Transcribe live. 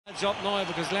It's up now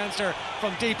because Leinster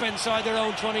from deep inside their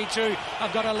own 22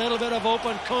 have got a little bit of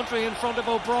open country in front of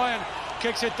O'Brien.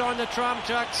 Kicks it down the tram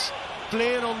tracks.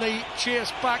 Blaine on the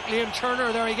chase back. Liam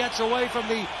Turner there, he gets away from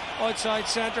the outside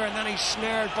centre and then he's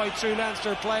snared by two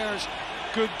Leinster players.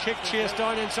 Good kick chase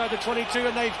down inside the 22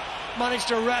 and they've managed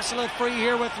to wrestle it free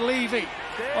here with Levy.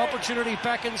 Opportunity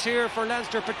beckons here for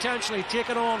Leinster, potentially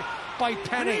taken on by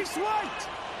Penny.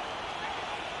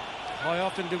 How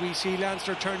often do we see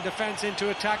Leinster turn defence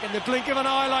into attack in the blink of an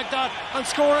eye like that and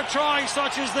score a try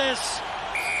such as this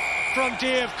from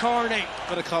Dave Kearney?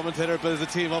 But a commentator builds a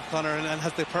team up, Conor, and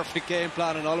has the perfect game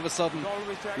plan, and all of a sudden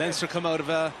Leinster come out of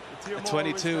a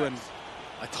 22, and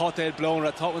I thought they'd blown it.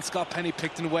 I thought when Scott Penny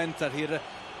picked and went that he'd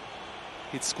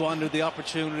squandered the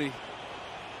opportunity,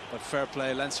 but fair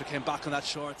play, Leinster came back on that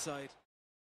short side.